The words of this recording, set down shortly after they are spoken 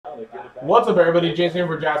What's up, everybody? Jason here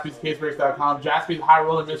for JaspysCaseBreaks.com. Jaspy's High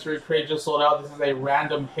Roller Mystery Crate just sold out. This is a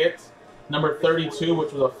random hit, number 32,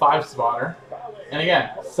 which was a 5-spotter. And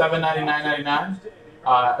again, $7.99.99.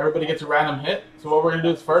 Everybody gets a random hit. So what we're going to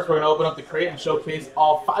do is first, we're going to open up the crate and showcase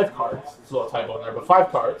all 5 cards. There's a little typo in there, but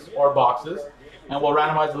 5 cards or boxes. And we'll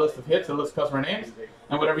randomize the list of hits, the list of customer names,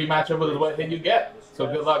 and whatever you match up with is what hit you get. So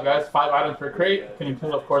good luck, guys. 5 items per crate. Can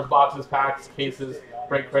include, of course, boxes, packs, cases,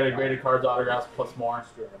 break credit, graded cards, autographs, plus more.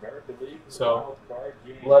 So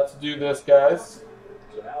let's do this, guys.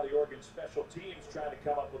 So now the Oregon special teams trying to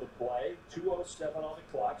come up with a play. 2:07 on the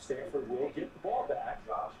clock. Stanford will get the ball back.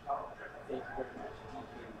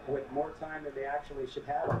 With more time than they actually should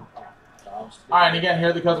have. All right, and again, here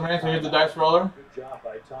are the customer names. So here's the dice roller. Good job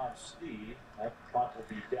by Tom Steed. That punt will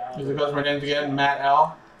be down. Here's the customer names again. Matt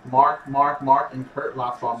L, Mark, and Kurt,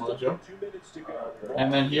 Last Ball Mojo. 2 minutes to go.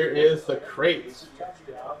 And then here is the crate.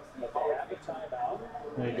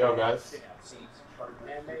 There you go, guys.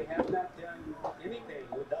 And they have not done anything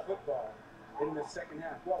with that football in the second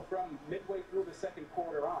half. Well, from midway through the second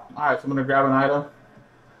quarter on. All right, so I'm going to grab an item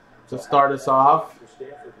to start us off.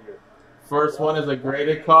 First one is a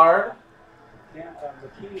graded card.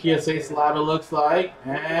 PSA slab, it looks like.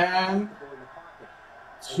 And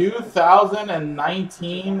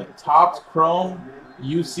 2019 Topps Chrome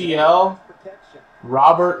UCL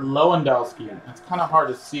Robert Lewandowski. It's kind of hard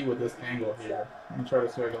to see with this angle here. Let me try to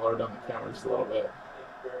see if I can lower down the camera just a little bit.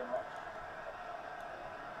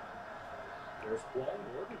 There's play.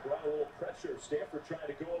 Oregon brought a little pressure. Stanford trying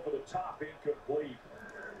to go over the top, incomplete.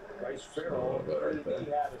 Bryce Farrell, he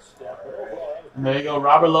had a step. And there you go,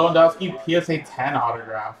 Robert Lewandowski, PSA 10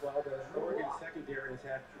 autograph. Well, the Oregon secondary has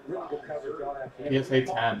had really good coverage on that game. PSA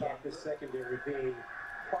 10. The secondary being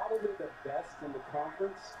probably the best in the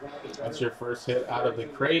conference. That's your first hit out of the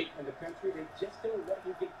crate. In the country, they just don't let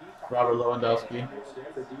you get deep. Robert Lewandowski.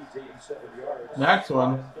 Next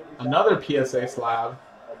one, another PSA slab.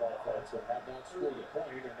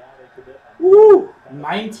 Woo!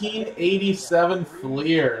 1987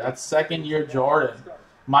 Fleer. That's second year Jordan.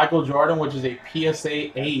 Michael Jordan, which is a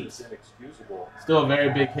PSA 8. Still a very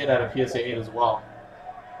big hit at a PSA 8 as well.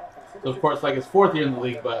 So of course, like his 4th year in the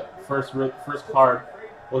league, but first card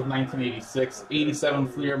was 1986. 87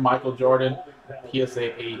 Fleer, Michael Jordan,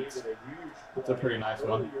 PSA 8. That's a pretty nice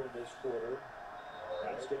one.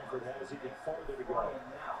 Stanford has even farther to go.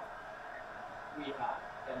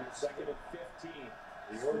 Second and 15.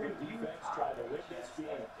 The Oregon defense trying to win this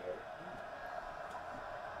game.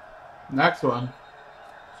 Next one.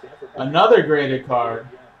 Another graded card.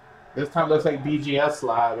 This time looks like BGS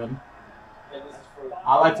slab, and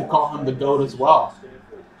I like to call him the GOAT as well.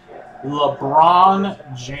 LeBron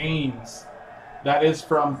James. That is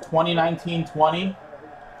from 2019-20.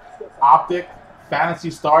 Optic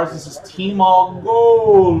Fantasy Stars. This is Team All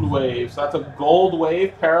Gold Wave. So that's a gold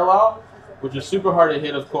wave parallel, which is super hard to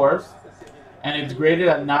hit, of course. And it's graded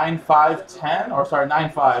at 9.5/10, or sorry,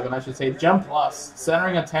 9.5, and I should say Gem Plus.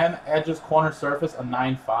 Centering a 10, edges, corner surface a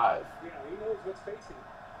 9.5.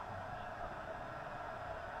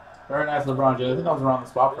 Very nice LeBron James. I think that was around the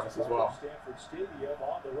spot price as well.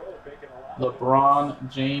 LeBron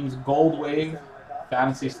James Gold Wave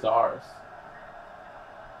Fantasy Stars.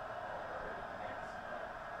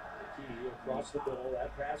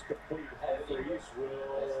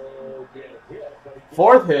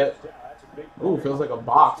 Fourth hit. Ooh, feels like a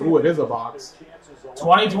box. Ooh, it is a box.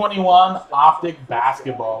 2021 Optic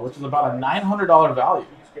Basketball, which is about a $900 value.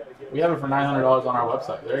 We have it for $900 on our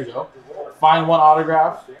website. There you go. Find one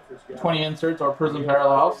autograph, 20 inserts or Prism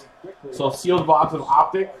Parallels. So sealed box of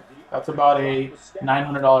Optic. That's about a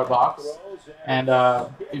 $900 box. And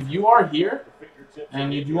if you are here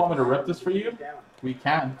and you do want me to rip this for you, we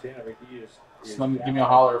can. Just give me a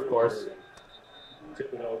holler, of course.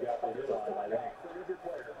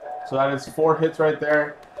 So that is 4 hits right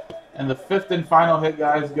there. And the 5th and final hit,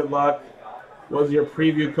 guys, good luck, was your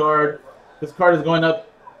preview card. This card is going up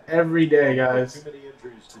every day, guys.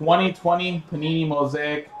 2020 Panini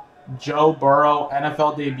Mosaic Joe Burrow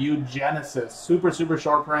NFL debut Genesis. Super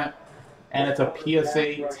short print. And it's a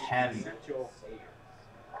PSA 10.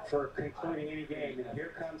 For concluding any game. And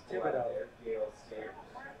here comes Thibodeau.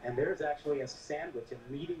 And there's actually a sandwich, a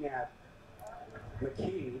meeting at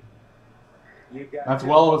McKee. That's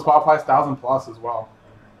well over spot price, 1,000 plus as well.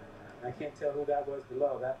 I can't tell who that was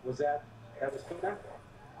below. That was Funa?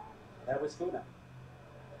 That was Funa.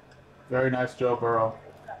 Very nice Joe Burrow.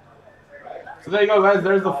 So there you go, guys.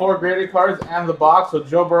 There's the 4 graded cards and the box. So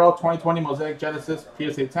Joe Burrow, 2020 Mosaic Genesis,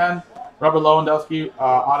 PSA 10. Robert Lewandowski,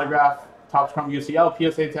 autograph, Topps Chrome UCL,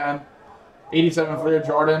 PSA 10. 87 Fleer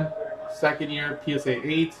Jordan, second year, PSA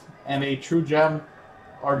 8. And a True Gem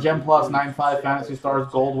or Gem Plus 95 Fantasy Stars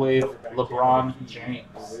Gold Wave LeBron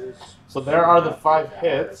James. So there are the 5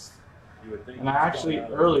 hits. And I actually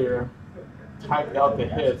earlier typed out the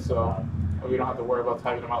hits, so we don't have to worry about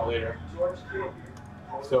typing them out later.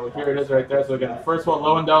 So here it is right there. So again, the first one,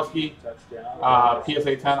 Lewandowski,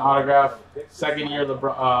 PSA 10 autograph. Second year,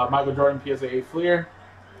 Michael Jordan, PSA 8 Fleer.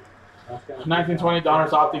 1920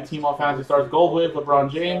 Donruss Optic Team All Fantasy Stars Gold Wave,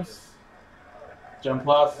 LeBron James. Gem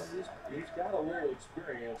Plus. He's got a little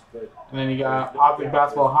experience, but And then you got Optic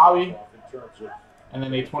Basketball Hobby. And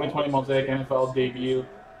then a 2020 Mosaic NFL debut,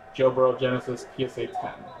 Joe Burrow Genesis PSA 10.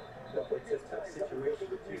 So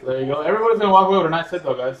there you go. Everybody's going to walk away with a nice hit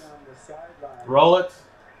though, guys. Roll it.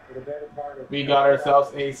 We got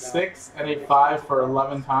ourselves a 6 and a 5 for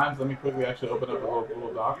 11 times. Let me quickly actually open up a little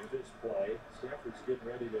Google Doc. Stanford's getting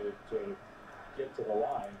ready to get to the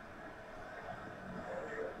line.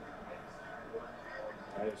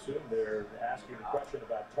 I assume they're asking the question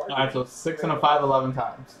about targeting. All right, so 6 and a 5, 11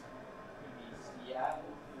 times.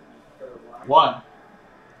 1,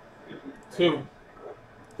 2,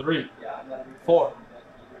 3, 4,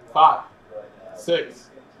 5, 6,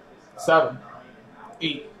 7,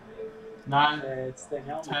 8, 9,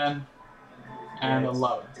 10, and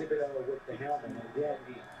 11.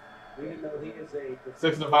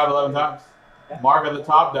 6 and a 5, 11 times. Mark at the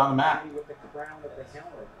top, down the mat.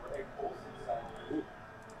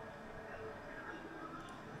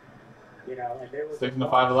 6 and a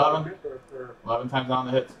 5, 11. 11 times on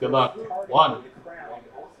the hits. Good luck. 1,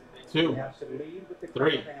 2,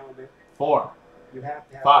 3, 4,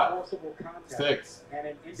 5, 6,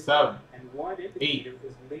 7, 8,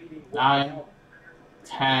 9,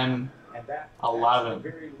 10,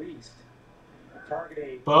 11.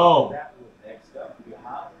 Boom.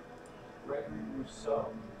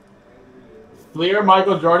 Fleer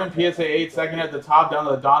Michael Jordan PSA 8, second at the top, down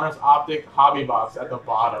to the Donruss Optic Hobby Box at the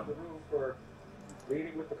bottom.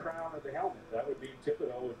 Leading with the crown of the helmet. That would mean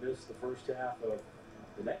Thibodeau would miss the first half of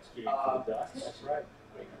the next game for the Ducks. That's right.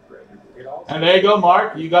 And there you go,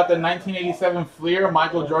 Mark. You got the 1987 Fleer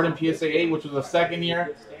Michael Jordan PSA 8, which was a second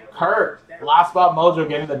year. Kurt, last spot mojo,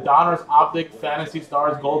 getting the Donruss Optic Fantasy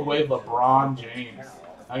Stars Gold Wave LeBron James.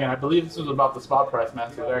 Again, I believe this was about the spot price,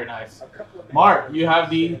 man, so very nice. Mark, you have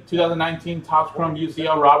the 2019 Topps Chrome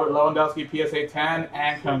UCL Robert Lewandowski PSA 10,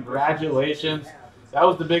 and congratulations. That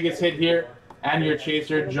was the biggest hit here. And your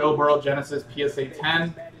chaser, Joe Burrow Genesis PSA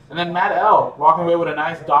 10. And then Matt L. walking away with a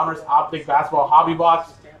nice Donruss Optic Basketball Hobby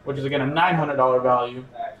Box, which is, again, a $900 value.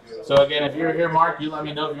 So, again, if you're here, Mark, you let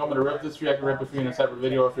me know if you want me to rip this for you. I can rip it for you in a separate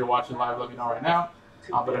video. If you're watching live, let me know right now.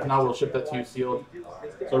 But if not, we'll ship that to you sealed.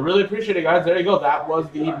 So, really appreciate it, guys. There you go. That was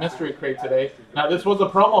the mystery crate today. Now, this was a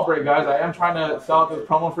promo break, guys. I am trying to sell out this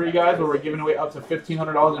promo for you guys where we're giving away up to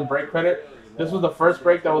 $1,500 in break credit. This was the first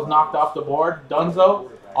break that was knocked off the board.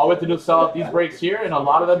 Dunzo. All we have to do is sell out these breaks here, and a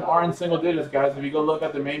lot of them are in single digits, guys. If you go look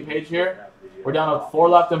at the main page here, we're down to 4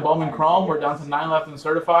 left in Bowman Chrome. We're down to 9 left in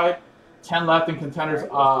Certified, 10 left in Contenders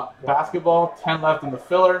Basketball, 10 left in the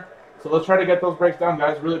filler. So let's try to get those breaks down,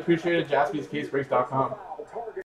 guys. Really appreciate it. JaspysCaseBreaks.com.